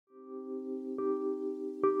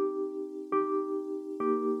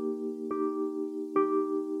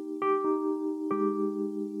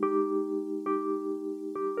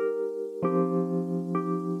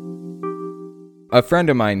A friend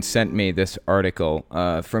of mine sent me this article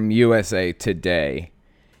from USA Today,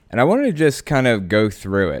 and I wanted to just kind of go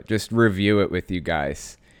through it, just review it with you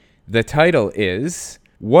guys. The title is,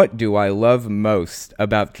 "What Do I Love Most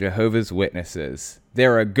About Jehovah's Witnesses?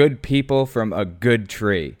 They're a good people from a good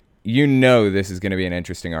tree." You know this is going to be an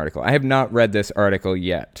interesting article. I have not read this article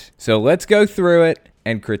yet. So let's go through it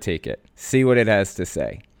and critique it. See what it has to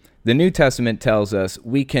say. The New Testament tells us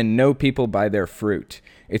we can know people by their fruit.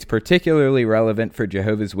 It's particularly relevant for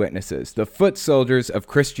Jehovah's Witnesses, the foot soldiers of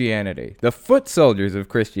Christianity. The foot soldiers of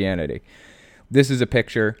Christianity. This is a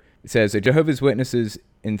picture. It says, a Jehovah's Witnesses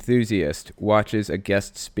enthusiast watches a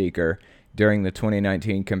guest speaker during the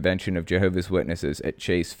 2019 Convention of Jehovah's Witnesses at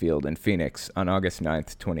Chase Field in Phoenix on August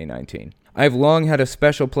 9th, 2019. I've long had a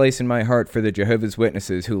special place in my heart for the Jehovah's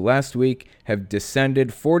Witnesses who last week have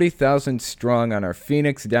descended 40,000 strong on our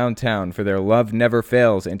Phoenix downtown for their Love Never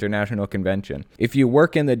Fails International Convention. If you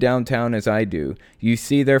work in the downtown as I do, you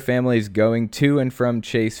see their families going to and from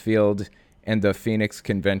Chase Field and the Phoenix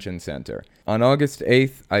Convention Center. On August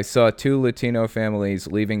 8th, I saw 2 Latino families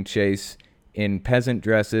leaving Chase in peasant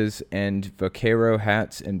dresses and vaquero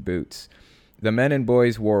hats and boots. The men and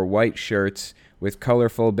boys wore white shirts with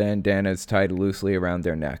colorful bandanas tied loosely around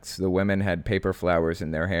their necks. The women had paper flowers in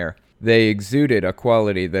their hair. They exuded a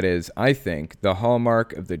quality that is, I think, the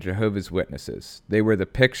hallmark of the Jehovah's Witnesses. They were the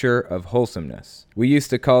picture of wholesomeness. We used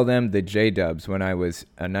to call them the J-Dubs when I was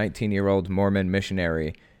a 19-year-old Mormon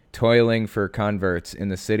missionary toiling for converts in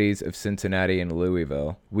the cities of Cincinnati and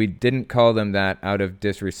Louisville. We didn't call them that out of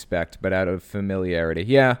disrespect, but out of familiarity.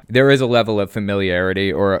 Yeah, there is a level of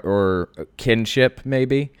familiarity or kinship,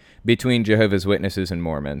 maybe, between Jehovah's Witnesses and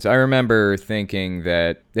Mormons. I remember thinking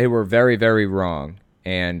that they were very, very wrong,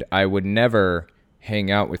 and I would never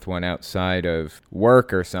hang out with one outside of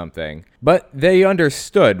work or something. But they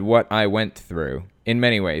understood what I went through in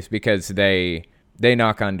many ways, because they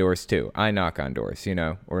knock on doors too. I knock on doors,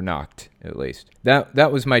 or knocked, at least.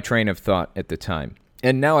 That was my train of thought at the time.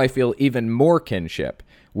 And now I feel even more kinship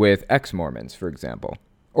with ex-Mormons, for example.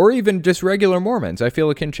 Or even just regular Mormons. I feel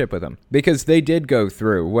a kinship with them. Because they did go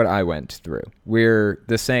through what I went through. We're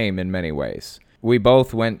the same in many ways. We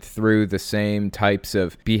both went through the same types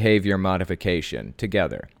of behavior modification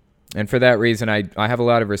together. And for that reason, I have a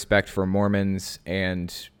lot of respect for Mormons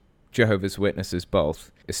and Jehovah's Witnesses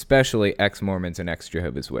both, especially ex-Mormons and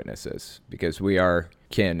ex-Jehovah's Witnesses, because we are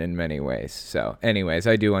kin in many ways. So anyways,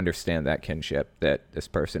 I do understand that kinship that this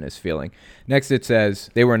person is feeling. Next it says,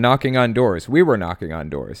 they were knocking on doors. We were knocking on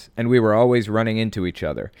doors, and we were always running into each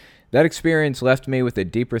other. That experience left me with a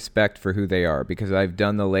deep respect for who they are, because I've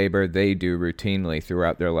done the labor they do routinely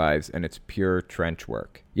throughout their lives, and it's pure trench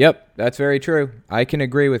work. Yep, that's very true. I can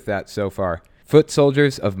agree with that so far. Foot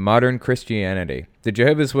soldiers of modern Christianity. The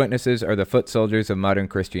Jehovah's Witnesses are the foot soldiers of modern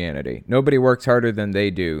Christianity. Nobody works harder than they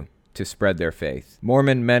do to spread their faith.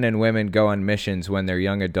 Mormon men and women go on missions when they're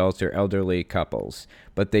young adults or elderly couples,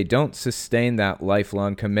 but they don't sustain that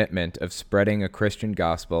lifelong commitment of spreading a Christian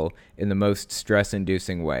gospel in the most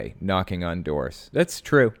stress-inducing way, knocking on doors. That's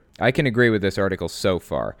true. I can agree with this article so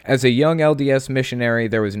far. As a young LDS missionary,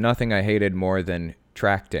 there was nothing I hated more than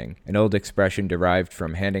tracting, an old expression derived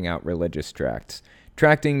from handing out religious tracts.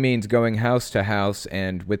 Tracting means going house to house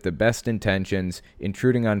and, with the best intentions,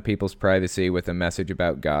 intruding on people's privacy with a message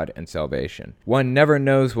about God and salvation. One never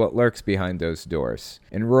knows what lurks behind those doors.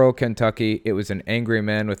 In rural Kentucky, it was an angry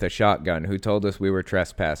man with a shotgun who told us we were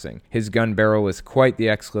trespassing. His gun barrel was quite the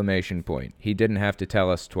exclamation point. He didn't have to tell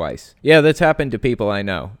us twice. Yeah, that's happened to people I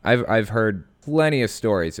know. I've heard plenty of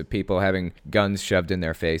stories of people having guns shoved in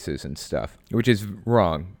their faces and stuff, which is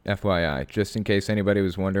wrong, FYI. Just in case anybody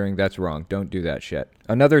was wondering, that's wrong. Don't do that shit.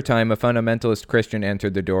 Another time, a fundamentalist Christian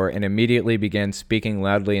entered the door and immediately began speaking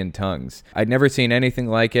loudly in tongues. I'd never seen anything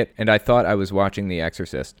like it, and I thought I was watching The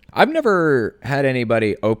Exorcist. I've never had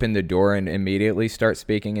anybody open the door and immediately start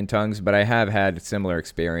speaking in tongues, but I have had similar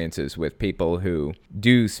experiences with people who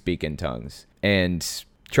do speak in tongues and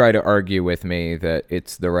try to argue with me that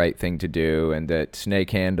it's the right thing to do and that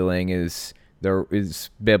snake handling is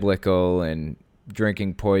biblical and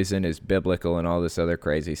drinking poison is biblical and all this other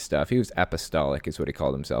crazy stuff. He was apostolic is what he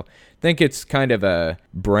called himself. I think it's kind of a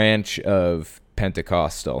branch of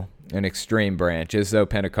Pentecostal, an extreme branch, as though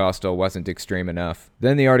Pentecostal wasn't extreme enough.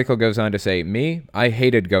 Then the article goes on to say, me, I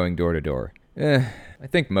hated going door to door. I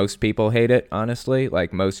think most people hate it, honestly,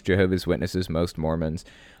 like most Jehovah's Witnesses, most Mormons,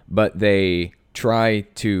 but they try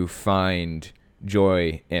to find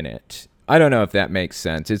joy in it. I don't know if that makes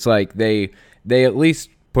sense. It's like they at least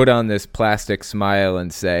put on this plastic smile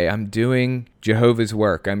and say, I'm doing Jehovah's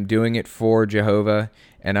work. I'm doing it for Jehovah,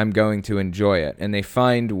 and I'm going to enjoy it. And they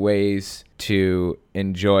find ways to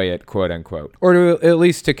enjoy it, quote unquote, or at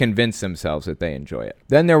least to convince themselves that they enjoy it.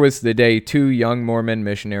 Then there was the day 2 young Mormon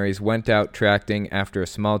missionaries went out tracting after a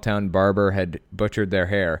small town barber had butchered their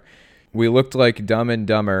hair. We looked like Dumb and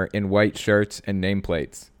Dumber in white shirts and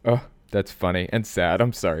nameplates. Oh, that's funny and sad.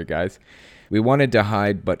 I'm sorry, guys. We wanted to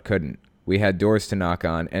hide but couldn't. We had doors to knock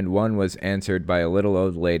on, and one was answered by a little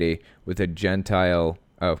old lady with a gentle,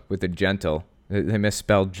 they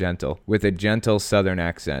misspelled gentle, with a gentle southern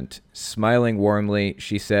accent. Smiling warmly,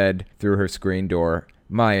 she said through her screen door,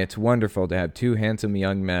 "My, it's wonderful to have 2 handsome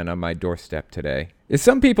young men on my doorstep today."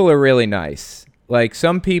 Some people are really nice. Like,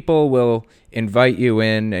 some people will invite you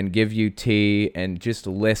in and give you tea and just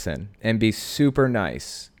listen and be super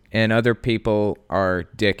nice. And other people are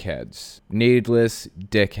dickheads. Needless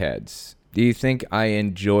dickheads. Do you think I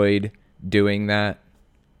enjoyed doing that?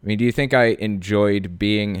 I mean, do you think I enjoyed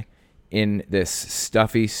being in this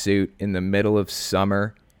stuffy suit in the middle of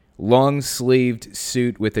summer, long-sleeved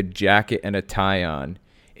suit with a jacket and a tie on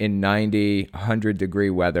in 90, 100-degree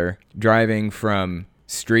weather, driving from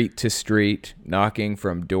street to street, knocking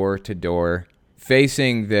from door to door,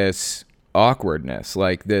 facing this awkwardness?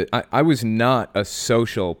 I was not a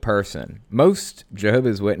social person. Most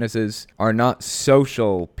Jehovah's Witnesses are not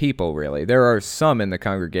social people, really. There are some in the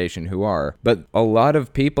congregation who are, but a lot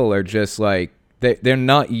of people are just like, they're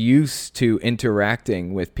not used to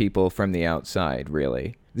interacting with people from the outside,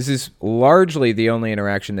 really. This is largely the only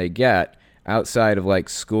interaction they get outside of like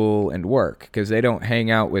school and work, because they don't hang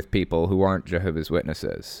out with people who aren't Jehovah's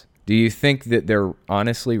Witnesses. Do you think that they're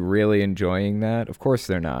honestly really enjoying that? Of course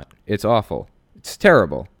they're not. It's awful. It's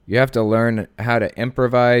terrible. You have to learn how to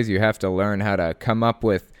improvise. You have to learn how to come up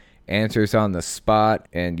with answers on the spot.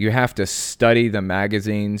 And you have to study the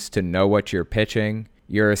magazines to know what you're pitching.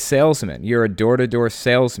 You're a salesman. You're a door-to-door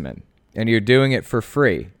salesman. And you're doing it for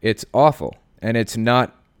free. It's awful. And it's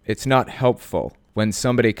not helpful when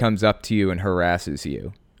somebody comes up to you and harasses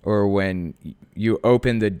you. Or when you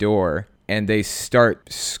open the door and they start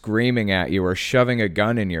screaming at you or shoving a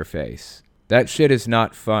gun in your face. That shit is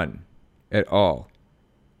not fun at all.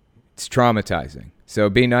 It's traumatizing. So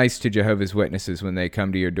be nice to Jehovah's Witnesses when they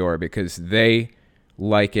come to your door, because they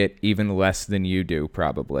like it even less than you do,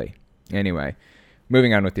 probably. Anyway,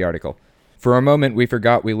 moving on with the article. For a moment, we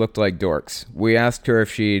forgot we looked like dorks. We asked her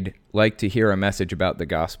if she'd like to hear a message about the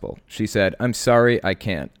gospel. She said, "I'm sorry, I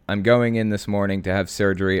can't. I'm going in this morning to have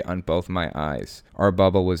surgery on both my eyes." Our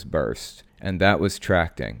bubble was burst, and that was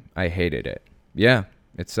tracting. I hated it. Yeah,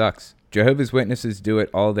 it sucks. Jehovah's Witnesses do it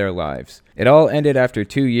all their lives. It all ended after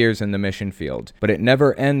 2 years in the mission field, but it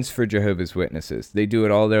never ends for Jehovah's Witnesses. They do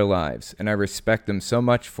it all their lives, and I respect them so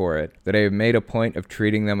much for it that I have made a point of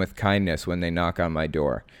treating them with kindness when they knock on my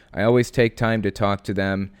door. I always take time to talk to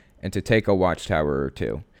them and to take a watchtower or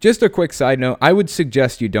two. Just a quick side note, I would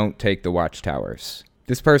suggest you don't take the watchtowers.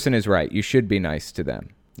 This person is right. You should be nice to them.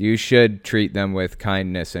 You should treat them with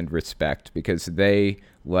kindness and respect, because they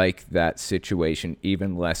like that situation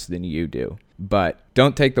even less than you do. But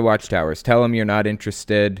don't take the watchtowers. Tell them you're not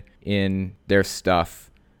interested in their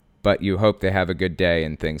stuff, but you hope they have a good day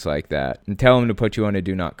and things like that. And tell them to put you on a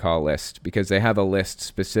do not call list, because they have a list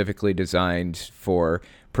specifically designed for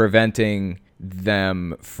preventing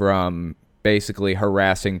them from basically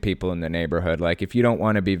harassing people in the neighborhood. Like, if you don't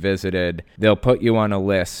want to be visited, they'll put you on a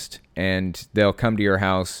list and they'll come to your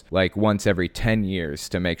house like once every 10 years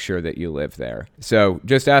to make sure that you live there. So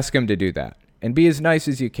just ask them to do that and be as nice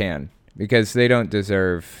as you can, because they don't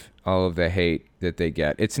deserve all of the hate that they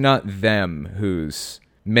get. It's not them who's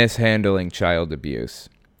mishandling child abuse.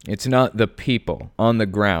 It's not the people on the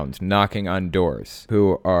ground knocking on doors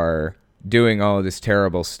who are doing all of this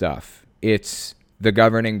terrible stuff. It's the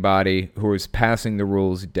governing body who is passing the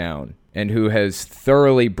rules down and who has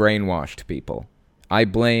thoroughly brainwashed people. I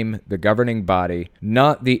blame the governing body,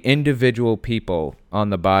 not the individual people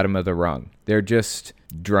on the bottom of the rung. They're just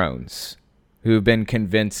drones who've been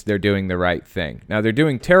convinced they're doing the right thing. Now, they're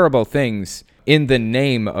doing terrible things in the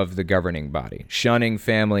name of the governing body, shunning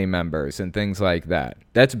family members and things like that.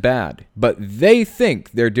 That's bad. But they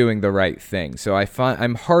think they're doing the right thing. So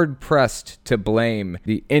I'm hard-pressed to blame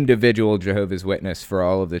the individual Jehovah's Witness for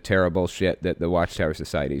all of the terrible shit that the Watchtower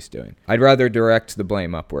Society is doing. I'd rather direct the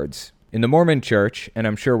blame upwards. In the Mormon Church, and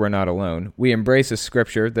I'm sure we're not alone, we embrace a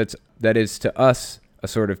scripture that is to us a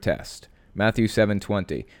sort of test. Matthew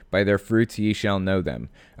 7:20, by their fruits ye shall know them.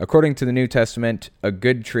 According to the New Testament, a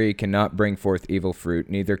good tree cannot bring forth evil fruit,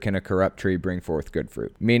 neither can a corrupt tree bring forth good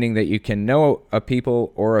fruit. Meaning that you can know a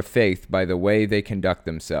people or a faith by the way they conduct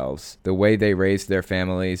themselves, the way they raise their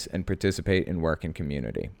families, and participate in work and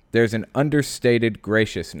community. There's an understated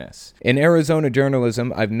graciousness. In Arizona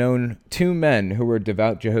journalism, I've known two men who were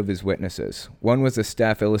devout Jehovah's Witnesses. One was a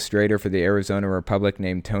staff illustrator for the Arizona Republic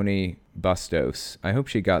named Tony Bustos. I hope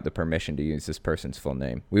she got the permission to use this person's full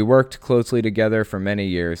name. We worked closely together for many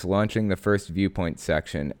years, launching the first Viewpoint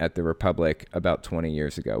section at the Republic about 20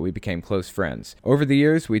 years ago. We became close friends. Over the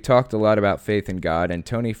years, we talked a lot about faith in God, and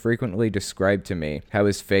Tony frequently described to me how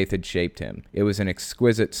his faith had shaped him. It was an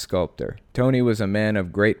exquisite sculptor. Tony was a man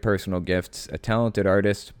of great personal gifts, a talented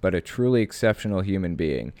artist, but a truly exceptional human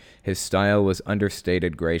being. His style was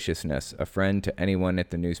understated graciousness, a friend to anyone at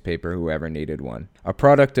the newspaper who ever needed one. A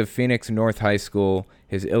product of Phoenix North High School,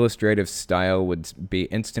 his illustrative style would be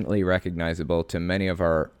instantly recognizable to many of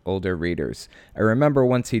our older readers. I remember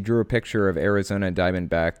once he drew a picture of Arizona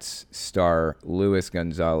Diamondbacks star Luis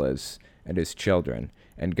Gonzalez and his children,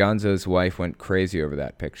 and Gonzo's wife went crazy over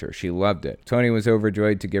that picture. She loved it. Tony was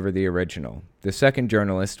overjoyed to give her the original. The second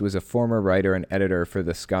journalist was a former writer and editor for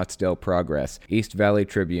the Scottsdale Progress, East Valley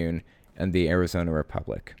Tribune, and the Arizona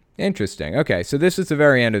Republic. Interesting. Okay, so this is the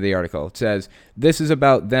very end of the article. It says, this is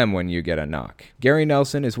about them when you get a knock. Gary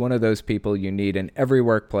Nelson is one of those people you need in every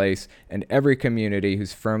workplace and every community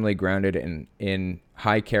who's firmly grounded in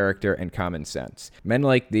high character and common sense. Men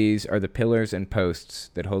like these are the pillars and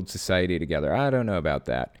posts that hold society together. I don't know about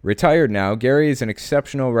that. Retired now, Gary is an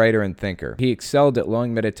exceptional writer and thinker. He excelled at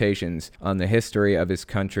long meditations on the history of his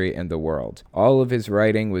country and the world. All of his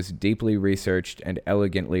writing was deeply researched and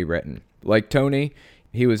elegantly written. Like Tony,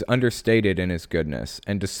 he was understated in his goodness,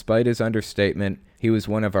 and despite his understatement, he was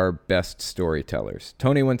one of our best storytellers.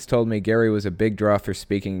 Tony once told me Gary was a big draw for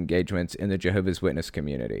speaking engagements in the Jehovah's Witness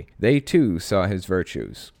community. They, too, saw his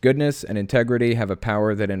virtues. Goodness and integrity have a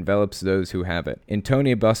power that envelops those who have it. In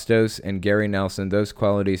Tony Bustos and Gary Nelson, those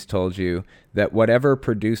qualities told you that whatever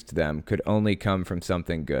produced them could only come from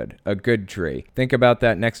something good. A good tree. Think about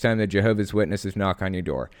that next time the Jehovah's Witnesses knock on your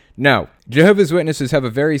door. No, Jehovah's Witnesses have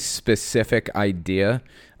a very specific idea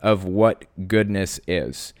of what goodness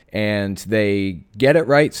is. And they get it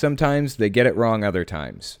right sometimes, they get it wrong other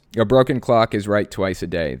times. A broken clock is right twice a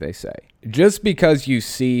day, they say. Just because you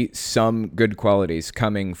see some good qualities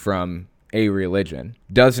coming from a religion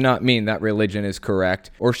does not mean that religion is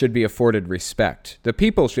correct or should be afforded respect. The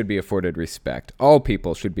people should be afforded respect. All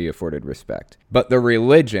people should be afforded respect. But the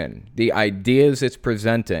religion, the ideas it's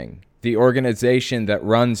presenting, the organization that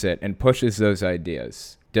runs it and pushes those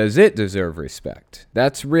ideas, does it deserve respect?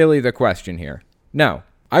 That's really the question here. No.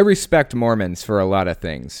 I respect Mormons for a lot of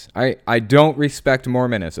things. I don't respect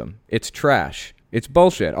Mormonism. It's trash. It's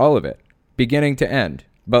bullshit, all of it, beginning to end.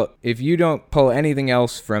 But if you don't pull anything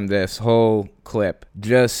else from this whole clip,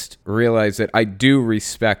 just realize that I do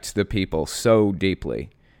respect the people so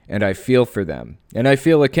deeply, and I feel for them, and I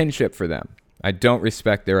feel a kinship for them. I don't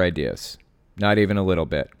respect their ideas. Not even a little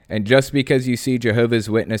bit. And just because you see Jehovah's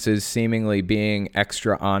Witnesses seemingly being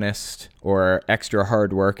extra honest or extra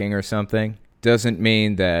hardworking or something, doesn't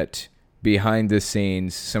mean that behind the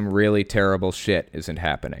scenes some really terrible shit isn't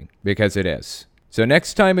happening, because it is. So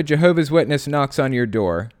next time a Jehovah's Witness knocks on your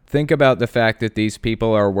door, think about the fact that these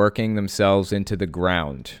people are working themselves into the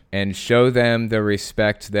ground, and show them the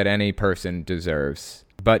respect that any person deserves.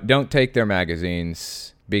 But don't take their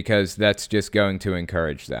magazines, because that's just going to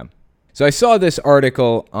encourage them. So I saw this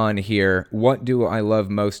article on here, what do I love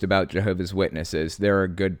most about Jehovah's Witnesses? There are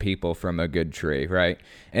good people from a good tree, right?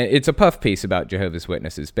 And it's a puff piece about Jehovah's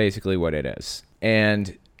Witnesses, basically what it is.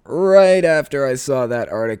 And right after I saw that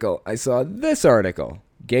article, I saw this article.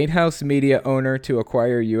 Gatehouse Media owner to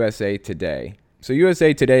acquire USA Today. So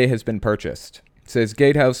USA Today has been purchased. It says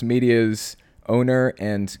Gatehouse Media's owner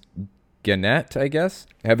and Gannett, I guess,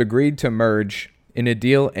 have agreed to merge in a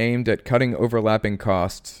deal aimed at cutting overlapping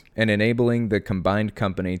costs and enabling the combined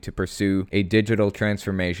company to pursue a digital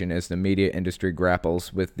transformation as the media industry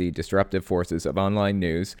grapples with the disruptive forces of online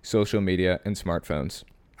news, social media, and smartphones.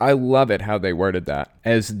 I love it how they worded that.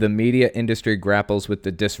 As the media industry grapples with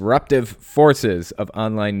the disruptive forces of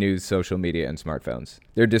online news, social media, and smartphones.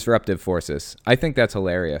 They're disruptive forces. I think that's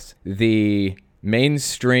hilarious. The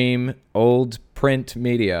mainstream old print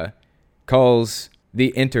media calls the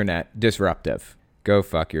internet disruptive. Go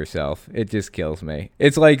fuck yourself. It just kills me.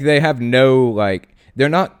 It's like they have they're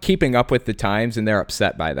not keeping up with the times and they're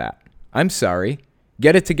upset by that. I'm sorry.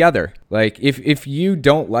 Get it together. Like, if you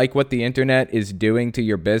don't like what the internet is doing to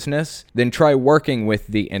your business, then try working with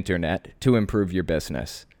the internet to improve your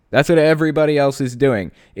business. That's what everybody else is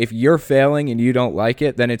doing. If you're failing and you don't like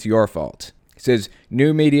it, then it's your fault. It says,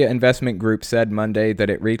 New Media Investment Group said Monday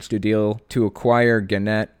that it reached a deal to acquire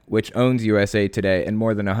Gannett, which owns USA Today and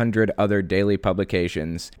more than 100 other daily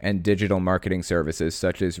publications and digital marketing services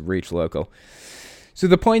such as Reach Local. So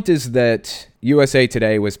the point is that USA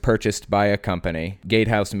Today was purchased by a company,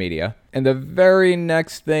 Gatehouse Media, and the very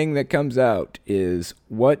next thing that comes out is,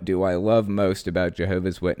 what do I love most about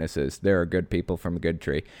Jehovah's Witnesses? They're good people from a good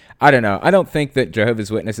tree. I don't know. I don't think that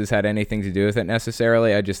Jehovah's Witnesses had anything to do with it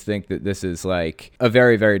necessarily. I just think that this is like a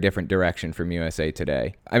very, very different direction from USA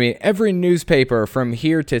Today. I mean, every newspaper from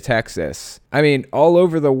here to Texas, I mean, all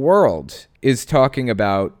over the world is talking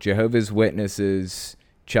about Jehovah's Witnesses,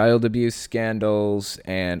 child abuse scandals,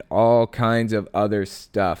 and all kinds of other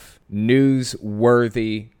stuff.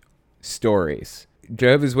 Newsworthy stories.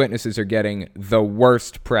 Jehovah's Witnesses are getting the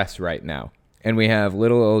worst press right now. And we have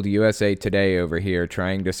little old USA Today over here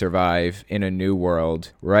trying to survive in a new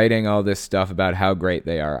world, writing all this stuff about how great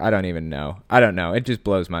they are. I don't even know. I don't know. It just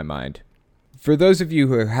blows my mind. For those of you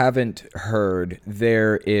who haven't heard,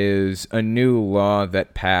 there is a new law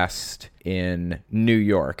that passed in New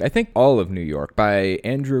York. I think all of New York, by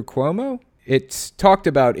Andrew Cuomo. It's talked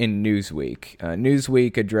about in Newsweek.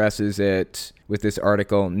 Newsweek addresses it with this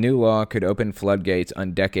article, New Law Could Open Floodgates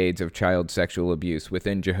on Decades of Child Sexual Abuse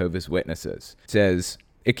Within Jehovah's Witnesses. It says,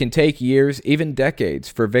 it can take years, even decades,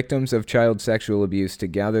 for victims of child sexual abuse to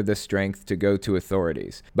gather the strength to go to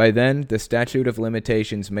authorities. By then, the statute of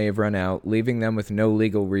limitations may have run out, leaving them with no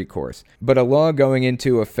legal recourse. But a law going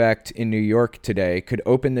into effect in New York today could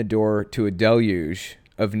open the door to a deluge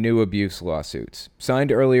of new abuse lawsuits.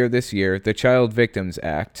 Signed earlier this year, the Child Victims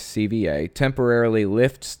Act, CVA, temporarily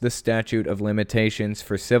lifts the statute of limitations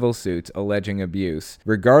for civil suits alleging abuse,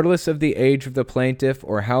 regardless of the age of the plaintiff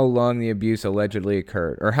or how long the abuse allegedly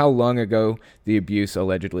occurred, or how long ago the abuse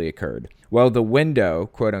allegedly occurred. While the window,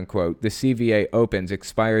 quote unquote, the CVA opens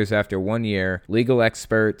expires after 1 year, legal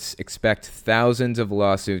experts expect thousands of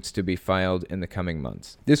lawsuits to be filed in the coming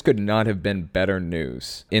months. This could not have been better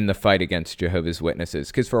news in the fight against Jehovah's Witnesses.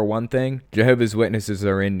 Because for one thing, Jehovah's Witnesses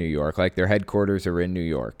are in New York, like their headquarters are in New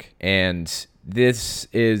York. And this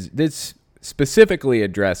specifically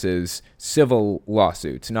addresses civil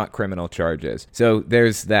lawsuits, not criminal charges. So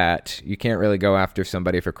there's that. You can't really go after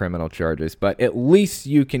somebody for criminal charges, but at least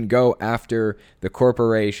you can go after the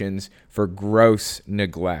corporations for gross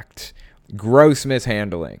neglect, gross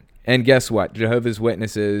mishandling. And guess what? Jehovah's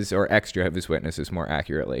Witnesses, or ex-Jehovah's Witnesses more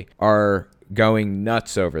accurately, are going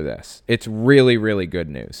nuts over this. It's really, really good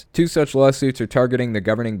news. Two such lawsuits are targeting the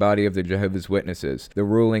governing body of the Jehovah's Witnesses, the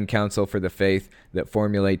ruling council for the faith that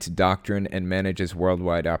formulates doctrine and manages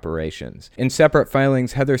worldwide operations. In separate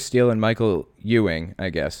filings, Heather Steele and Michael Ewing,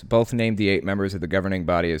 both named the 8 members of the governing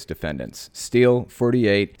body as defendants. Steele,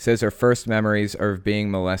 48, says her first memories are of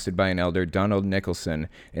being molested by an elder, Donald Nicholson,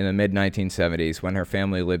 in the mid-1970s when her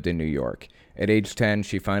family lived in New York. At age 10,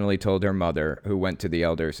 she finally told her mother, who went to the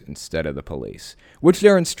elders instead of the police, which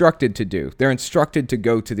they're instructed to do. They're instructed to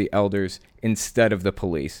go to the elders instead of the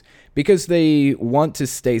police because they want to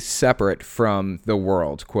stay separate from the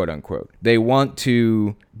world, quote unquote. They want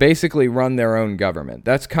to basically run their own government.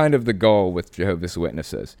 That's kind of the goal with Jehovah's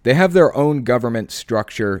Witnesses. They have their own government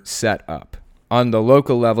structure set up. On the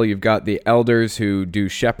local level, you've got the elders who do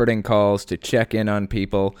shepherding calls to check in on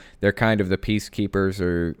people. They're kind of the peacekeepers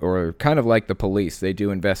or kind of like the police. They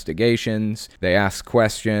do investigations, they ask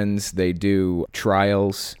questions, they do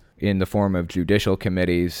trials in the form of judicial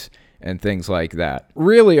committees and things like that.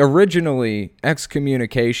 Really, originally,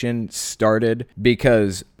 excommunication started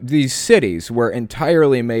because these cities were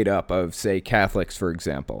entirely made up of, say, Catholics, for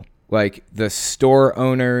example. Like the store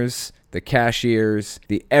owners, the cashiers,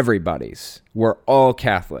 the everybody's were all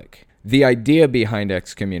Catholic. The idea behind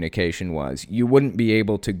excommunication was you wouldn't be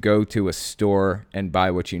able to go to a store and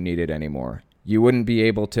buy what you needed anymore. You wouldn't be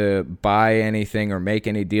able to buy anything or make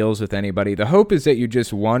any deals with anybody. The hope is that you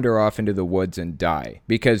just wander off into the woods and die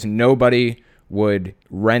because nobody would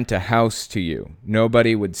rent a house to you.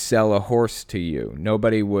 Nobody would sell a horse to you.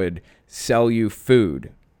 Nobody would sell you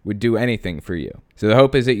food, would do anything for you. So the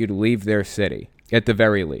hope is that you'd leave their city, at the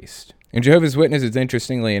very least. And Jehovah's Witnesses,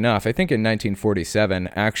 interestingly enough, I think in 1947,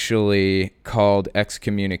 actually called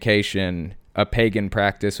excommunication a pagan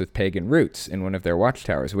practice with pagan roots in one of their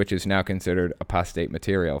watchtowers, which is now considered apostate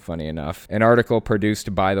material, funny enough. An article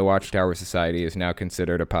produced by the Watchtower Society is now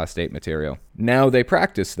considered apostate material. Now they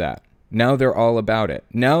practice that. Now they're all about it.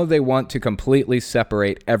 Now they want to completely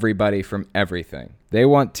separate everybody from everything. They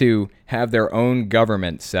want to have their own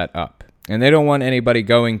government set up. And they don't want anybody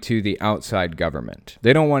going to the outside government.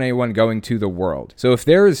 They don't want anyone going to the world. So if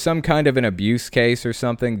there is some kind of an abuse case or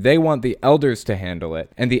something, they want the elders to handle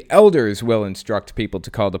it. And the elders will instruct people to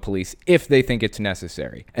call the police if they think it's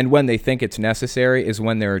necessary. And when they think it's necessary is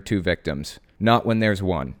when there are 2 victims. Not when there's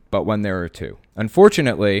 1, but when there are 2.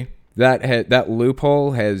 Unfortunately, that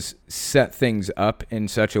loophole has set things up in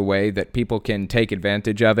such a way that people can take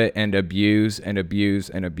advantage of it and abuse and abuse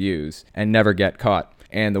and abuse and never get caught.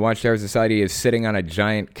 And the Watchtower Society is sitting on a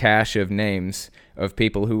giant cache of names of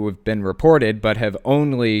people who have been reported but have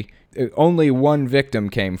only 1 victim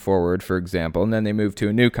came forward, for example, and then they moved to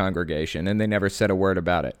a new congregation and they never said a word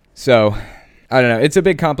about it. So, I don't know. It's a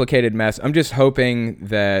big complicated mess. I'm just hoping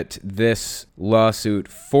that this lawsuit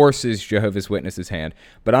forces Jehovah's Witnesses' hand.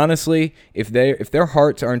 But honestly, if their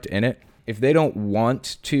hearts aren't in it, if they don't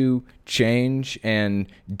want to change and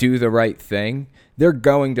do the right thing, they're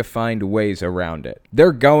going to find ways around it.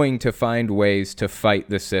 They're going to find ways to fight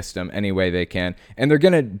the system any way they can. And they're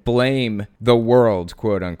going to blame the world,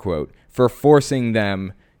 quote unquote, for forcing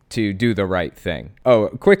them to do the right thing. Oh,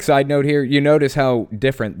 a quick side note here. You notice how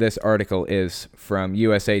different this article is from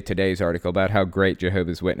USA Today's article about how great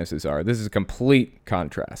Jehovah's Witnesses are. This is a complete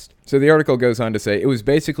contrast. So the article goes on to say, it was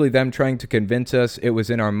basically them trying to convince us it was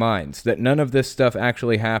in our minds, that none of this stuff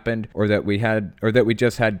actually happened, or that we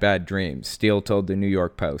just had bad dreams, Steele told the New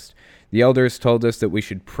York Post. The elders told us that we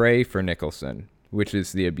should pray for Nicholson, which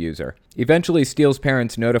is the abuser. Eventually, Steele's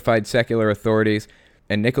parents notified secular authorities,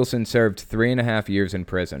 and Nicholson served 3.5 years in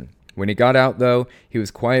prison. When he got out, though, he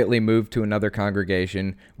was quietly moved to another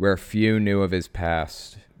congregation where few knew of his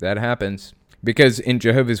past. That happens. Because in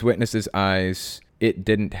Jehovah's Witnesses' eyes, it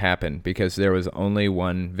didn't happen because there was only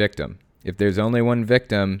 1 victim. If there's only 1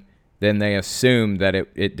 victim, then they assume that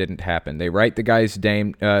it didn't happen. They write the guy's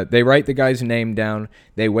name. Down.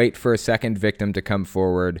 They wait for a second victim to come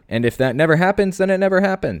forward, and if that never happens, then it never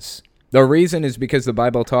happens. The reason is because the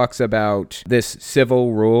Bible talks about this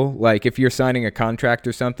civil rule. Like if you're signing a contract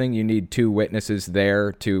or something, you need 2 witnesses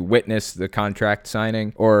there to witness the contract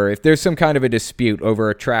signing. Or if there's some kind of a dispute over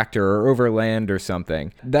a tractor or over land or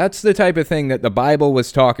something. That's the type of thing that the Bible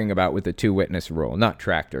was talking about with the 2-witness rule. Not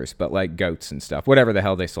tractors, but like goats and stuff. Whatever the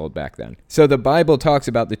hell they sold back then. So the Bible talks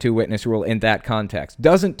about the 2-witness rule in that context.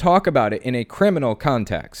 Doesn't talk about it in a criminal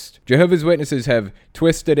context. Jehovah's Witnesses have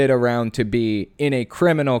twisted it around to be in a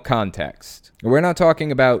criminal context. We're not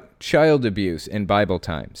talking about child abuse in Bible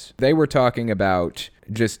times. They were talking about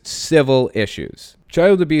just civil issues.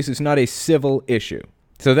 Child abuse is not a civil issue.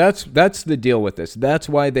 So that's the deal with this. That's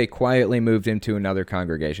why they quietly moved him to another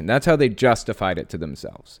congregation. That's how they justified it to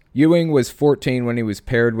themselves. Ewing was 14 when he was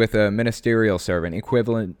paired with a ministerial servant,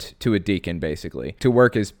 equivalent to a deacon basically, to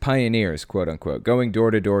work as pioneers, quote unquote, going door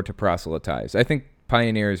to door to proselytize. I think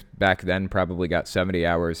pioneers back then probably got 70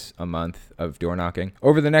 hours a month of door knocking.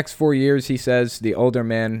 Over the next 4 years, he says, the older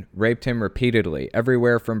man raped him repeatedly,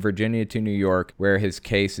 everywhere from Virginia to New York, where his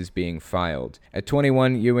case is being filed. At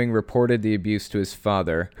 21, Ewing reported the abuse to his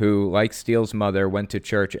father, who, like Steele's mother, went to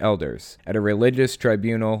church elders. At a religious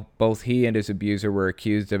tribunal, both he and his abuser were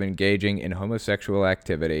accused of engaging in homosexual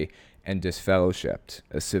activity and disfellowshipped,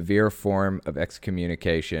 a severe form of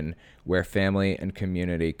excommunication where family and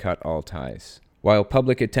community cut all ties. While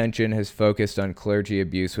public attention has focused on clergy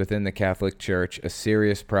abuse within the Catholic Church, a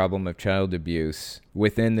serious problem of child abuse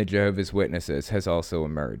within the Jehovah's Witnesses has also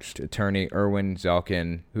emerged. Attorney Erwin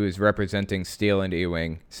Zalkin, who is representing Steele and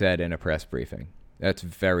Ewing, said in a press briefing. That's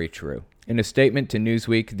very true. In a statement to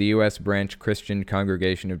Newsweek, the U.S. Branch Christian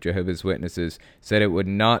Congregation of Jehovah's Witnesses said it would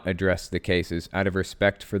not address the cases out of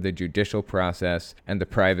respect for the judicial process and the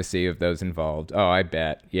privacy of those involved. Oh, I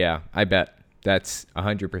bet. Yeah, I bet. That's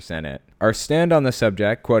 100% it. Our stand on the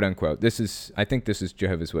subject, quote unquote, I think this is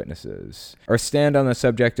Jehovah's Witnesses. Our stand on the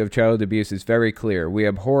subject of child abuse is very clear. We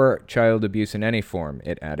abhor child abuse in any form,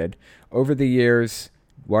 it added. Over the years,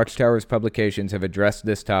 Watchtower's publications have addressed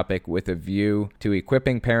this topic with a view to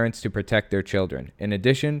equipping parents to protect their children. In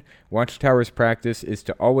addition, Watchtower's practice is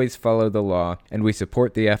to always follow the law, and we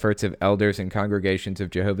support the efforts of elders and congregations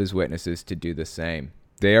of Jehovah's Witnesses to do the same.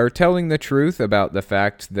 They are telling the truth about the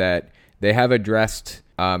fact that they have addressed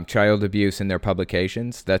child abuse in their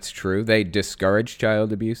publications. That's true. They discourage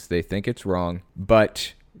child abuse. They think it's wrong,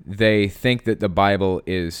 but they think that the Bible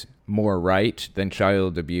is more right than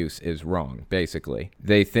child abuse is wrong, basically.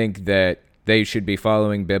 They think that they should be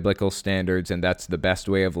following biblical standards, and that's the best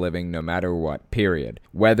way of living no matter what, period.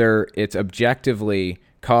 Whether it's objectively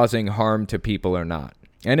causing harm to people or not.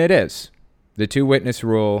 And it is. The two-witness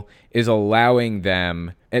rule is allowing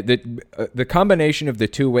them, the combination of the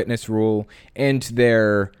two-witness rule and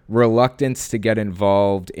their reluctance to get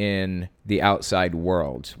involved in the outside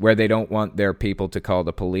world, where they don't want their people to call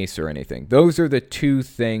the police or anything. Those are the two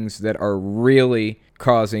things that are really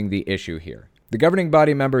causing the issue here. The governing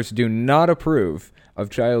body members do not approve of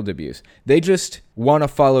child abuse. They just want to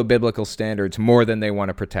follow biblical standards more than they want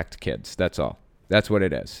to protect kids. That's all. That's what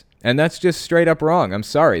it is. And that's just straight up wrong. I'm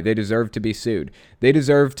sorry. They deserve to be sued. They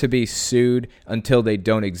deserve to be sued until they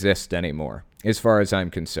don't exist anymore, as far as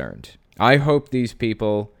I'm concerned. I hope these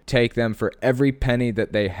people take them for every penny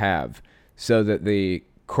that they have so that the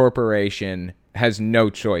corporation has no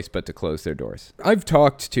choice but to close their doors. I've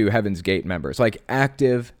talked to Heaven's Gate members, like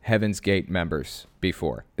active Heaven's Gate members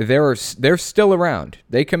before. They're still around.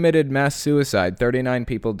 They committed mass suicide, 39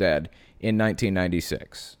 people dead in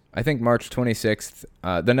 1996. I think March 26th,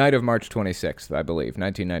 the night of March 26th, I believe,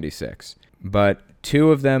 1996. But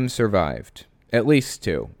 2 of them survived, at least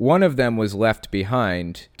 2. One of them was left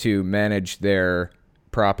behind to manage their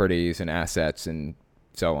properties and assets and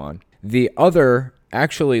so on. The other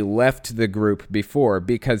actually left the group before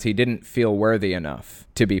because he didn't feel worthy enough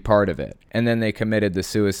to be part of it. And then they committed the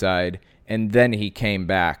suicide. And then he came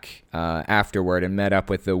back afterward and met up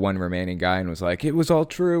with the one remaining guy and was like, it was all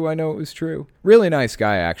true. I know it was true. Really nice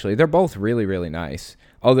guy, actually. They're both really, really nice,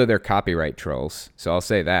 although they're copyright trolls. So I'll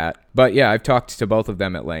say that. But yeah, I've talked to both of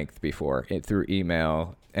them at length before through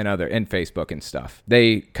email and Facebook and stuff.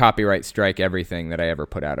 They copyright strike everything that I ever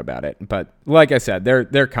put out about it. But like I said,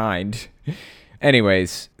 they're kind.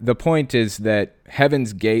 Anyways, the point is that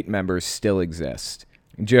Heaven's Gate members still exist.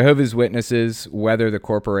 Jehovah's Witnesses, whether the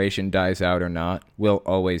corporation dies out or not, will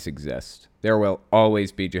always exist. There will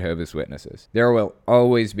always be Jehovah's Witnesses. There will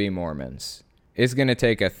always be Mormons. It's going to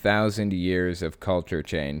take 1,000 years of culture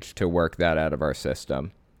change to work that out of our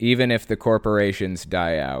system. Even if the corporations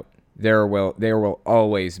die out, there will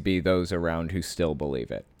always be those around who still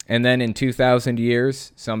believe it. And then in 2,000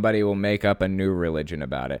 years, somebody will make up a new religion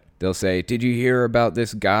about it. They'll say, did you hear about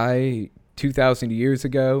this guy 2,000 years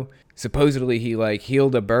ago? Supposedly he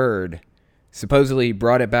healed a bird. Supposedly he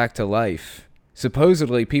brought it back to life.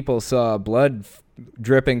 Supposedly people saw blood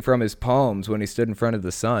dripping from his palms when he stood in front of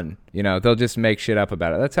the sun. They'll just make shit up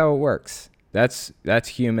about it. That's how it works. That's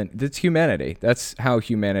humanity. That's how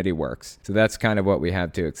humanity works. So that's kind of what we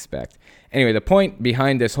have to expect. Anyway, the point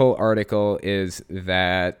behind this whole article is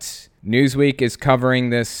that Newsweek is covering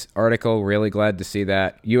this article. Really glad to see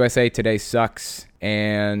that. USA Today sucks,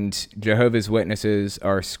 and Jehovah's Witnesses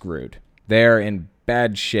are screwed. They're in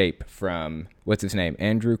bad shape from, what's his name?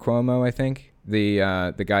 Andrew Cuomo, I think?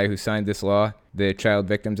 The guy who signed this law, the Child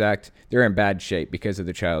Victims Act. They're in bad shape because of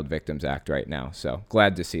the Child Victims Act right now. So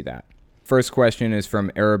glad to see that. First question is from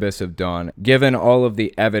Erebus of Dawn. Given all of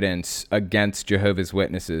the evidence against Jehovah's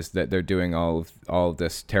Witnesses that they're doing all of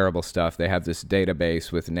this terrible stuff, they have this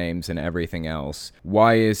database with names and everything else,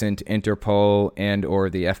 why isn't Interpol and or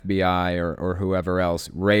the FBI or whoever else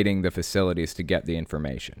raiding the facilities to get the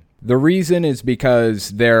information? The reason is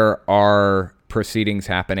because there are proceedings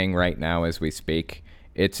happening right now as we speak.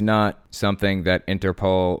 It's not something that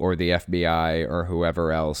Interpol or the FBI or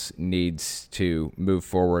whoever else needs to move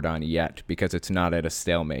forward on yet because it's not at a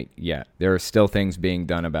stalemate yet. There are still things being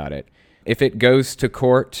done about it. If it goes to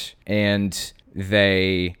court and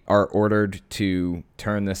they are ordered to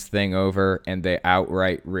turn this thing over and they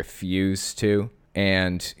outright refuse to,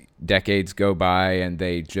 and decades go by and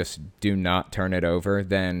they just do not turn it over,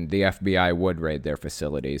 then the FBI would raid their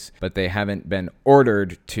facilities. But they haven't been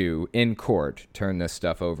ordered to, in court, turn this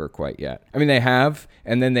stuff over quite yet. I mean, they have,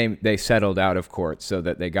 and then they settled out of court so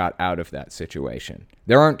that they got out of that situation.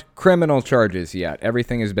 There aren't criminal charges yet.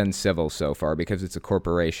 Everything has been civil so far because it's a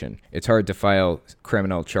corporation. It's hard to file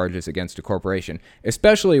criminal charges against a corporation,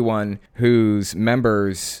 especially one whose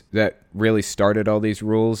members that really started all these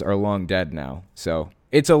rules are long dead now. So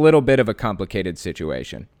it's a little bit of a complicated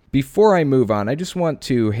situation. Before I move on, I just want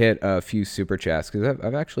to hit a few super chats because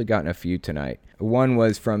I've actually gotten a few tonight. One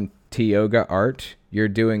was from Tioga Art. You're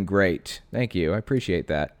doing great. Thank you. I appreciate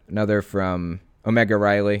that. Another from Omega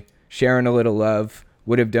Riley. Sharing a little love.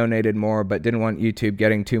 Would have donated more, but didn't want YouTube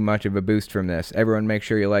getting too much of a boost from this. Everyone make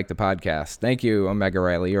sure you like the podcast. Thank you, Omega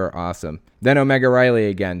Riley. You're awesome. Then Omega Riley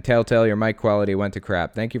again. Telltale, your mic quality went to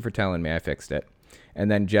crap. Thank you for telling me. I fixed it. And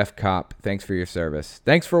then Jeff Kopp, thanks for your service.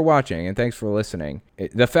 Thanks for watching, and thanks for listening.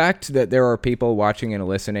 The fact that there are people watching and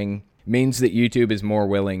listening means that YouTube is more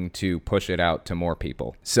willing to push it out to more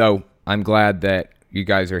people. So I'm glad that you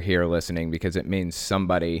guys are here listening because it means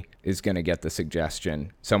somebody is going to get the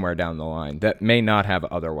suggestion somewhere down the line that may not have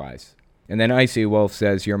otherwise. And then Icy Wolf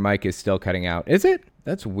says, your mic is still cutting out. Is it?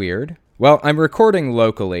 That's weird. Well, I'm recording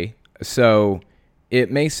locally, so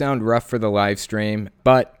it may sound rough for the live stream,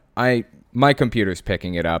 but my computer's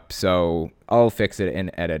picking it up, so I'll fix it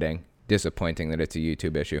in editing. Disappointing that it's a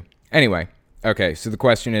YouTube issue. Anyway, okay, so the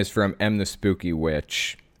question is from M the Spooky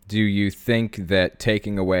Witch. Do you think that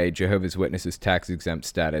taking away Jehovah's Witnesses' tax-exempt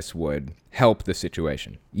status would help the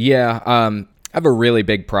situation? Yeah, I have a really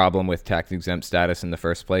big problem with tax-exempt status in the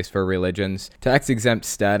first place for religions. Tax-exempt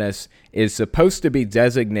status is supposed to be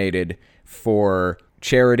designated for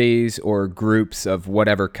charities or groups of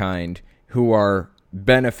whatever kind who are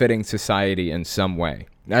benefiting society in some way.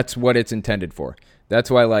 That's what it's intended for. That's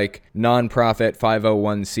why, like, nonprofit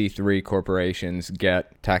 501c3 corporations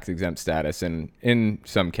get tax-exempt status in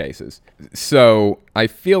some cases. So I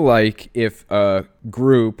feel like if a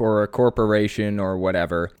group or a corporation or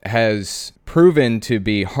whatever has proven to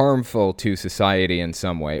be harmful to society in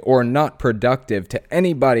some way or not productive to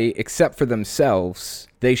anybody except for themselves,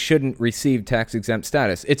 they shouldn't receive tax-exempt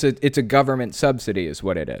status. It's a government subsidy is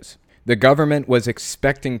what it is. The government was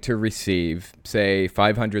expecting to receive, say,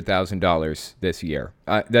 $500,000 this year.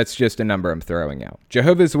 That's just a number I'm throwing out.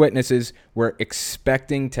 Jehovah's Witnesses were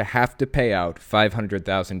expecting to have to pay out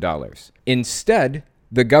 $500,000. Instead,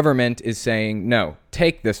 the government is saying, no,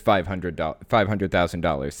 take this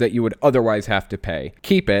 $500,000 that you would otherwise have to pay,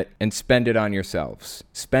 keep it, and spend it on yourselves.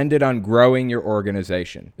 Spend it on growing your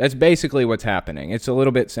organization. That's basically what's happening. It's a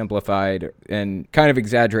little bit simplified and kind of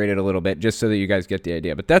exaggerated a little bit just so that you guys get the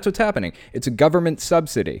idea. But that's what's happening. It's a government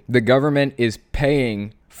subsidy. The government is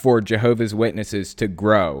paying for Jehovah's Witnesses to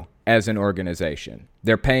grow as an organization.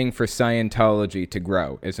 They're paying for Scientology to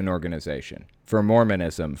grow as an organization, for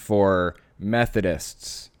Mormonism, for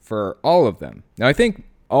Methodists, for all of them. Now, I think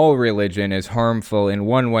all religion is harmful in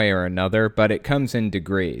one way or another, but it comes in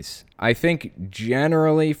degrees. I think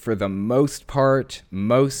generally, for the most part,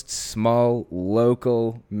 most small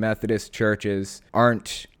local Methodist churches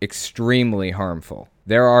aren't extremely harmful.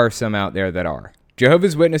 There are some out there that are.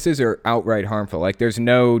 Jehovah's Witnesses are outright harmful. Like, there's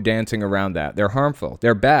no dancing around that. They're harmful.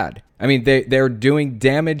 They're bad. I mean, they're doing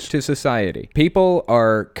damage to society. People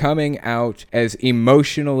are coming out as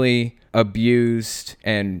emotionally abused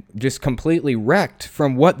and just completely wrecked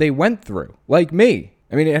from what they went through. Like me.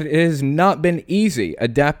 I mean, it has not been easy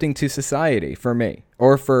adapting to society for me,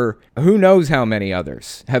 or for who knows how many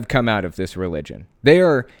others have come out of this religion. They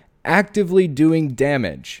are actively doing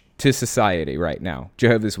damage to society right now,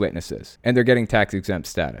 Jehovah's Witnesses, and they're getting tax-exempt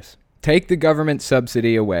status. Take the government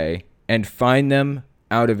subsidy away and fine them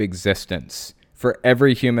out of existence for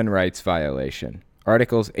every human rights violation.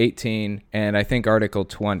 Articles 18 and I think Article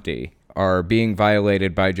 20 are being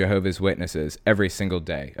violated by Jehovah's Witnesses every single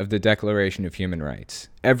day of the Declaration of Human Rights.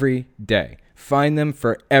 Every day. Fine them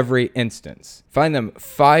for every instance. Fine them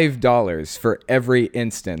 $5 for every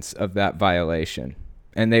instance of that violation,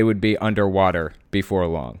 and they would be underwater before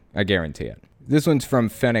long. I guarantee it. This one's from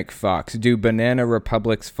Fennec Fox. Do banana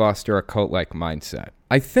republics foster a cult-like mindset?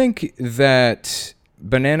 I think that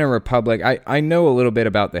Banana Republic, I know a little bit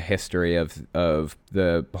about the history of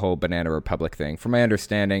the whole Banana Republic thing. From my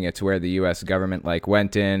understanding, it's where the U.S. government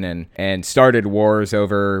went in and started wars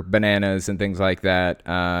over bananas and things like that,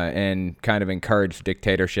 and kind of encouraged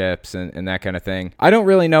dictatorships and that kind of thing. I don't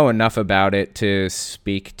really know enough about it to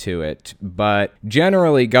speak to it, but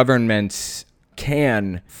generally governments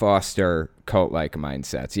can foster cult-like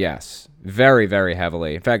mindsets, yes, very, very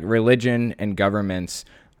heavily. In fact, religion and governments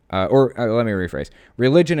let me rephrase.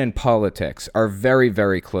 Religion and politics are very,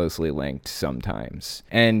 very closely linked sometimes.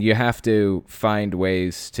 And you have to find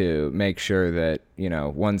ways to make sure that,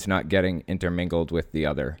 one's not getting intermingled with the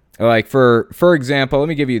other. Like, for example, let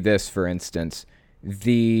me give you this, for instance.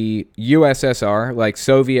 The USSR, like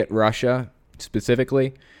Soviet Russia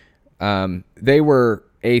specifically, they were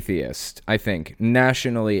atheist, I think,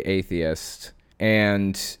 nationally atheist.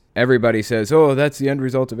 And everybody says, oh, that's the end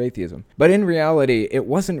result of atheism. But in reality, it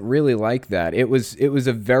wasn't really like that. It was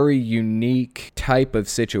a very unique type of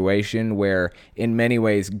situation where, in many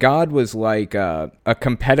ways, God was like a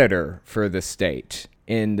competitor for the state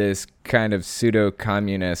in this kind of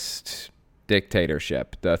pseudo-communist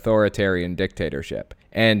dictatorship, the authoritarian dictatorship.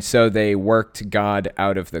 And so they worked God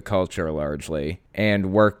out of the culture largely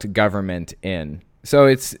and worked government in. So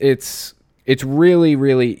it's really,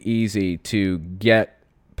 really easy to get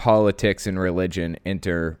politics and religion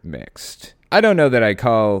intermixed. I don't know that I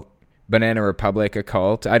call Banana Republic a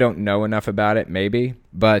cult. I don't know enough about it, maybe.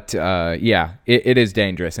 But it is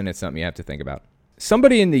dangerous, and it's something you have to think about.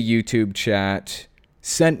 Somebody in the YouTube chat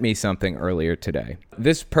sent me something earlier today.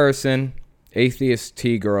 This person, Atheist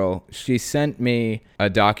T-Girl, she sent me a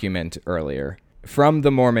document earlier from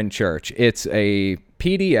the Mormon Church. It's a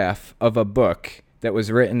PDF of a book that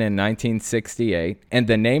was written in 1968, and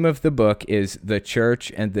the name of the book is The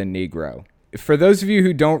Church and the Negro. For those of you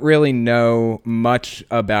who don't really know much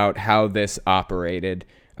about how this operated,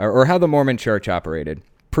 or how the Mormon Church operated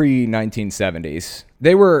pre-1970s,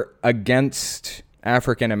 they were against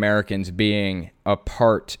African Americans being a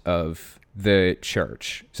part of the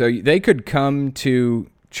church. So they could come to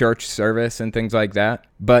church service and things like that,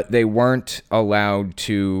 but they weren't allowed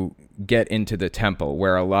to get into the temple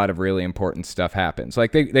where a lot of really important stuff happens.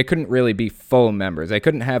 Like they couldn't really be full members. They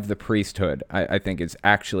couldn't have the priesthood, I think is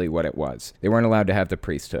actually what it was. They weren't allowed to have the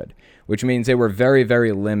priesthood, which means they were very,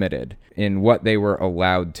 very limited in what they were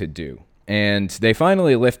allowed to do. And they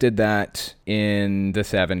finally lifted that in the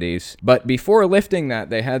 70s. But before lifting that,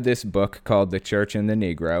 they had this book called The Church and the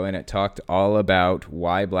Negro, and it talked all about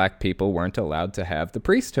why black people weren't allowed to have the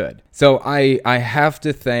priesthood. So I have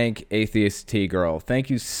to thank Atheist T-Girl. Thank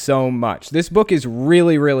you so much. This book is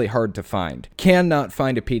really, really hard to find. Cannot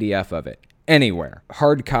find a PDF of it anywhere.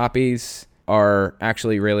 Hard copies are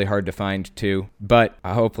actually really hard to find too, but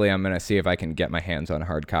hopefully I'm going to see if I can get my hands on a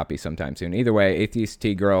hard copy sometime soon. Either way, Atheist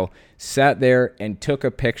T-Girl sat there and took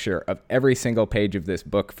a picture of every single page of this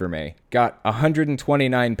book for me. Got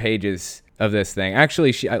 129 pages of this thing.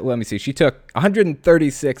 Actually, let me see. She took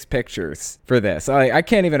 136 pictures for this. I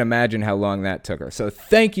can't even imagine how long that took her. So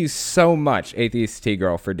thank you so much, Atheist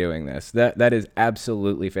T-Girl, for doing this. That is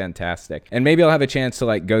absolutely fantastic. And maybe I'll have a chance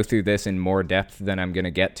to go through this in more depth than I'm going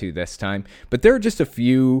to get to this time. But there are just a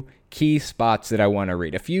few key spots that I want to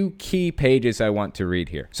read, a few key pages I want to read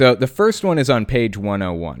here. So the first one is on page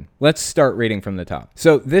 101. Let's start reading from the top.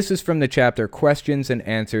 So this is from the chapter Questions and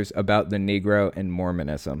Answers about the Negro and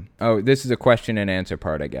Mormonism. Oh, this is a question and answer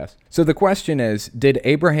part, I guess. So the question is, did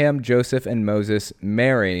Abraham, Joseph, and Moses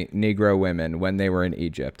marry Negro women when they were in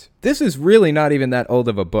Egypt? This is really not even that old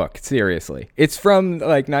of a book, seriously. It's from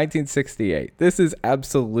 1968. This is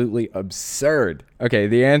absolutely absurd. Okay,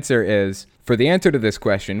 the answer is, for the answer to this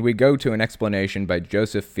question, we go to an explanation by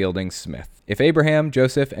Joseph Fielding Smith. If Abraham,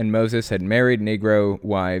 Joseph, and Moses had married Negro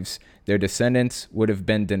wives, their descendants would have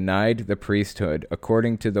been denied the priesthood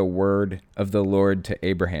according to the word of the Lord to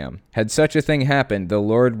Abraham. Had such a thing happened, the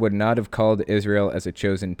Lord would not have called Israel as a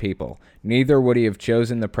chosen people. Neither would he have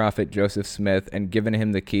chosen the prophet Joseph Smith and given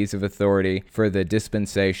him the keys of authority for the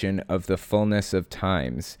dispensation of the fullness of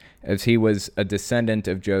times, as he was a descendant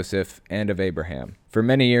of Joseph and of Abraham. For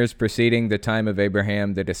many years preceding the time of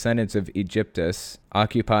Abraham, the descendants of Egyptus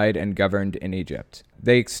occupied and governed in Egypt.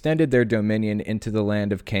 They extended their dominion into the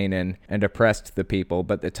land of Canaan and oppressed the people,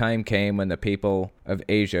 but the time came when the people of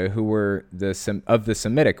Asia, who were of the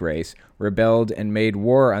Semitic race, rebelled and made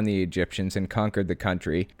war on the Egyptians and conquered the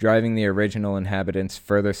country, driving the original inhabitants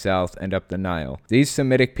further south and up the Nile. These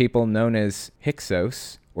Semitic people, known as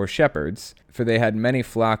Hyksos, or shepherds, for they had many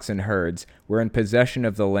flocks and herds, were in possession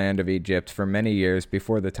of the land of Egypt for many years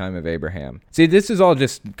before the time of Abraham. See, this is all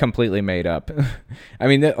just completely made up. I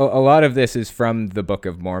mean, a lot of this is from the Book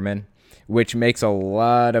of Mormon, which makes a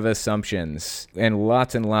lot of assumptions and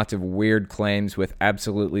lots of weird claims with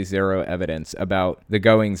absolutely zero evidence about the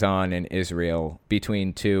goings-on in Israel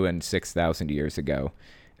between 2,000 and 6,000 years ago.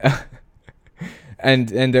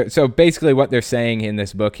 So basically what they're saying in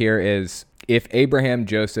this book here is, if Abraham,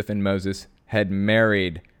 Joseph, and Moses had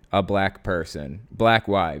married a black person, black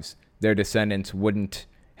wives, their descendants wouldn't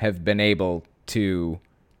have been able to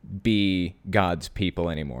be God's people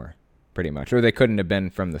anymore, pretty much. Or they couldn't have been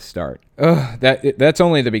from the start. Ugh, that's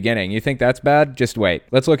only the beginning. You think that's bad? Just wait.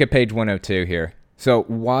 Let's look at page 102 here. So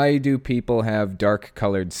why do people have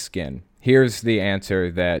dark-colored skin? Here's the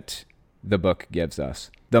answer that the book gives us.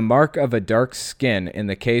 The mark of a dark skin in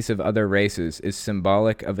the case of other races is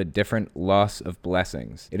symbolic of a different loss of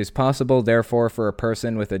blessings. It is possible, therefore, for a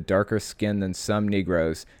person with a darker skin than some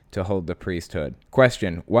Negroes to hold the priesthood.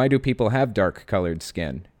 Question: why do people have dark-colored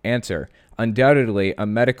skin? Answer: undoubtedly, a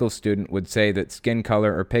medical student would say that skin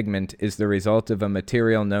color or pigment is the result of a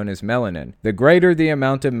material known as melanin. The greater the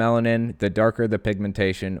amount of melanin, the darker the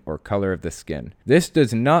pigmentation or color of the skin. This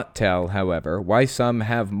does not tell, however, why some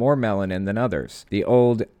have more melanin than others. The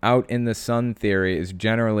old out-in-the-sun theory is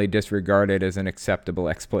generally disregarded as an acceptable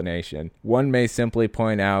explanation. One may simply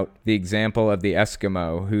point out the example of the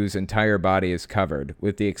Eskimo, whose entire body is covered,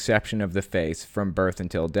 with the exception of the face, from birth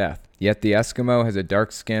until death. Yet the Eskimo has a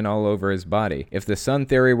dark skin all over his body. If the sun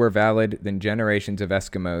theory were valid, then generations of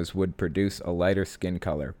Eskimos would produce a lighter skin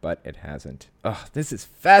color, but it hasn't. Ugh, this is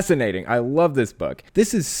fascinating. I love this book.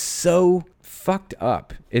 This is so fucked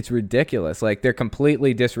up. It's ridiculous. Like, they're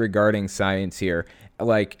completely disregarding science here.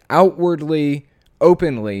 Like, outwardly,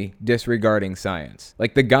 openly disregarding science.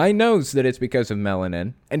 Like, the guy knows that it's because of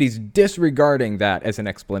melanin, and he's disregarding that as an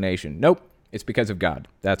explanation. Nope. It's because of God.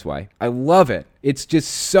 That's why. I love it. It's just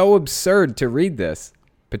so absurd to read this.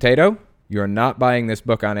 Potato, you're not buying this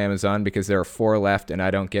book on Amazon because there are 4 left and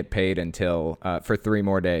I don't get paid until for 3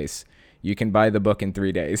 more days. You can buy the book in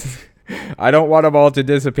 3 days. I don't want them all to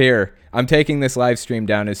disappear. I'm taking this live stream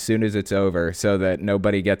down as soon as it's over so that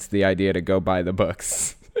nobody gets the idea to go buy the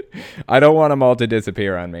books. I don't want them all to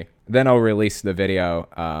disappear on me. Then I'll release the video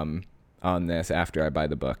on this after I buy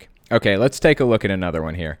the book. Okay, let's take a look at another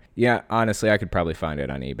one here. Yeah, honestly, I could probably find it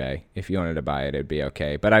on eBay. If you wanted to buy it, it'd be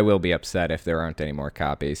okay. But I will be upset if there aren't any more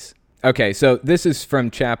copies. Okay, so this is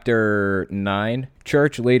from chapter 9.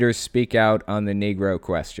 Church leaders speak out on the Negro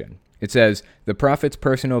question. It says, the prophet's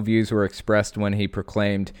personal views were expressed when he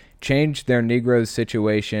proclaimed, change their Negroes'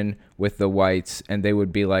 situation with the whites, and they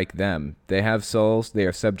would be like them. They have souls, they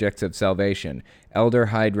are subjects of salvation. Elder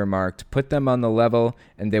Hyde remarked, put them on the level,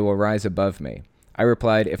 and they will rise above me. I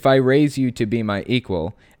replied, if I raise you to be my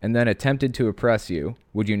equal, and then attempted to oppress you,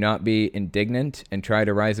 would you not be indignant and try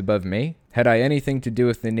to rise above me? Had I anything to do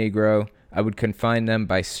with the Negro, I would confine them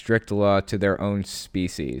by strict law to their own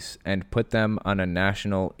species, and put them on a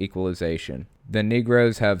national equalization. The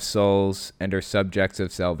Negroes have souls and are subjects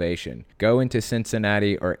of salvation. Go into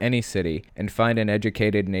Cincinnati or any city and find an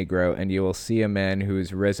educated Negro, and you will see a man who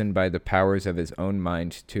is risen by the powers of his own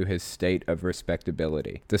mind to his state of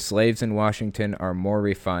respectability. The slaves in Washington are more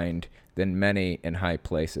refined than many in high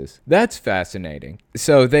places. That's fascinating.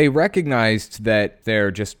 So they recognized that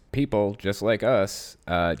they're just people, just like us,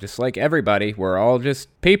 just like everybody. We're all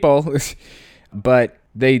just people. But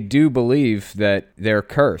they do believe that they're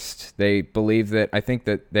cursed. They believe that, I think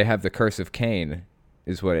that they have the curse of Cain,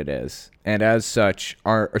 is what it is. And as such,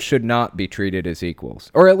 should not be treated as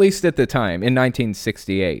equals. Or at least at the time, in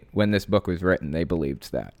 1968, when this book was written, they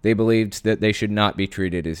believed that. They believed that they should not be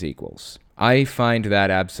treated as equals. I find that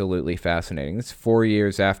absolutely fascinating. It's 4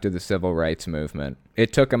 years after the Civil Rights Movement.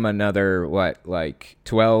 It took them another,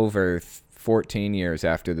 12 or 14 years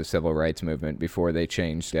after the Civil Rights Movement before they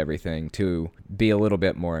changed everything to be a little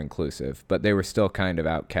bit more inclusive. But they were still kind of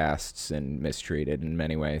outcasts and mistreated in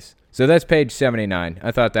many ways. So that's page 79. I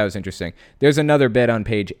thought that was interesting. There's another bit on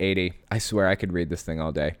page 80. I swear I could read this thing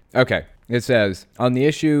all day. Okay, it says, on the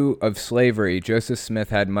issue of slavery, Joseph Smith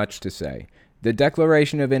had much to say. The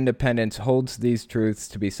Declaration of Independence holds these truths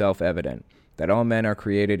to be self-evident, that all men are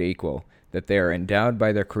created equal, that they are endowed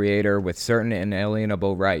by their Creator with certain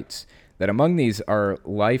inalienable rights, that among these are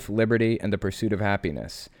life, liberty, and the pursuit of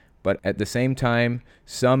happiness. But at the same time,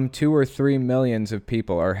 some 2 or 3 millions of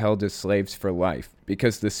people are held as slaves for life,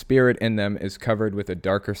 because the spirit in them is covered with a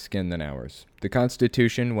darker skin than ours. The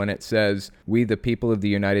Constitution, when it says, we the people of the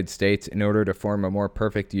United States, in order to form a more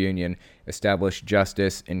perfect union, establish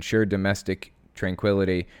justice, ensure domestic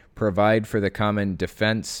tranquility, provide for the common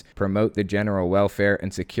defense, promote the general welfare,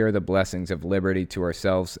 and secure the blessings of liberty to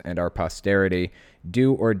ourselves and our posterity,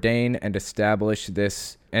 do ordain and establish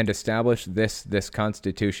this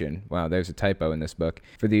Constitution, wow, there's a typo in this book,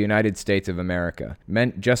 for the United States of America,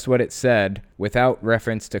 meant just what it said, without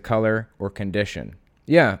reference to color or condition.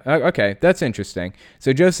 Yeah, okay, that's interesting.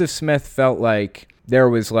 So Joseph Smith felt like there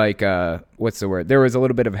was there was a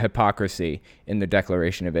little bit of hypocrisy in the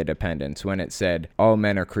Declaration of Independence when it said all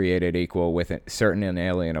men are created equal with certain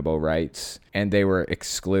inalienable rights, and they were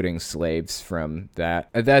excluding slaves from that.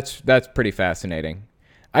 That's pretty fascinating.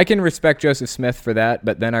 I can respect Joseph Smith for that,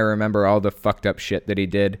 but then I remember all the fucked up shit that he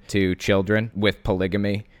did to children with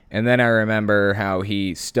polygamy, and then I remember how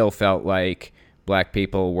he still felt like black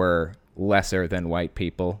people were lesser than white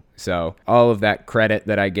people. So all of that credit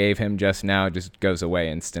that I gave him just now just goes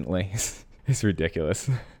away instantly. It's ridiculous.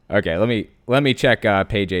 Okay, let me check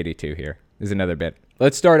page 82 here. There's another bit.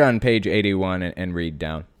 Let's start on page 81 and read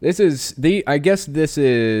down. These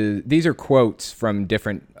are quotes from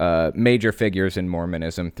different major figures in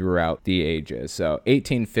Mormonism throughout the ages. So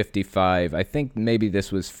 1855, I think maybe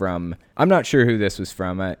this was from, I'm not sure who this was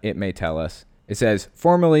from. It may tell us. It says,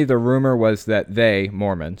 formerly the rumor was that they,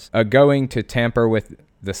 Mormons, are going to tamper with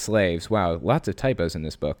the slaves. Wow, lots of typos in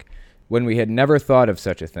this book. When we had never thought of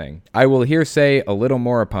such a thing. I will here say a little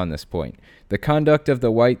more upon this point. The conduct of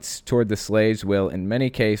the whites toward the slaves will, in many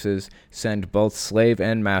cases, send both slave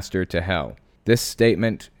and master to hell. This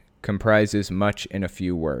statement comprises much in a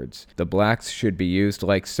few words. The blacks should be used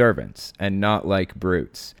like servants, and not like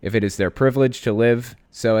brutes. If it is their privilege to live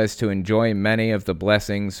so as to enjoy many of the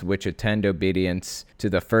blessings which attend obedience to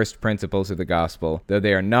the first principles of the gospel, though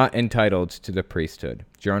they are not entitled to the priesthood.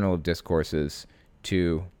 Journal of Discourses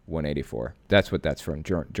 2:184. That's what that's from,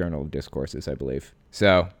 Journal of Discourses, I believe.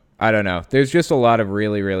 So, I don't know. There's just a lot of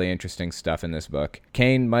really, really interesting stuff in this book.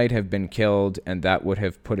 Cain might have been killed, and that would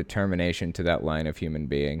have put a termination to that line of human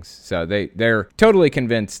beings. So they're totally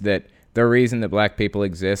convinced that the reason that black people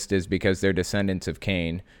exist is because they're descendants of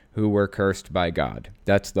Cain, who were cursed by God.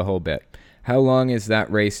 That's the whole bit. How long is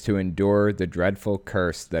that race to endure the dreadful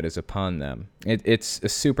curse that is upon them? It's a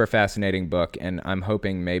super fascinating book, and I'm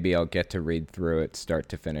hoping maybe I'll get to read through it start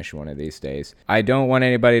to finish one of these days. I don't want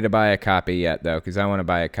anybody to buy a copy yet, though, because I want to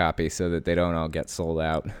buy a copy so that they don't all get sold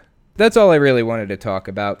out. That's all I really wanted to talk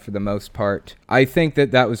about for the most part. I think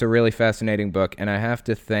that was a really fascinating book, and I have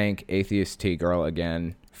to thank Atheist T-Girl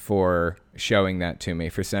again for showing that to me,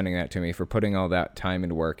 for sending that to me, for putting all that time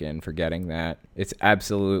and work in, for getting that. It's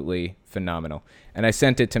absolutely phenomenal. And I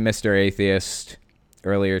sent it to Mr. Atheist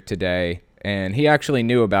earlier today, and he actually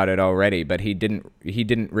knew about it already, but he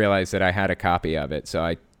didn't realize that I had a copy of it.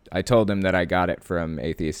 So I told him that I got it from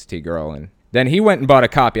Atheist T-Girl, and then he went and bought a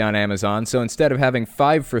copy on Amazon. So instead of having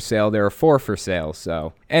 5 for sale, there are 4 for sale.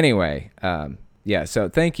 So anyway, yeah, so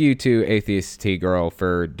thank you to Atheist T-Girl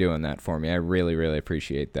for doing that for me. I really, really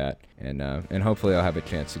appreciate that. And hopefully I'll have a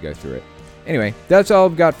chance to go through it. Anyway, that's all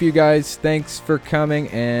I've got for you guys. Thanks for coming,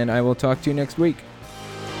 and I will talk to you next week.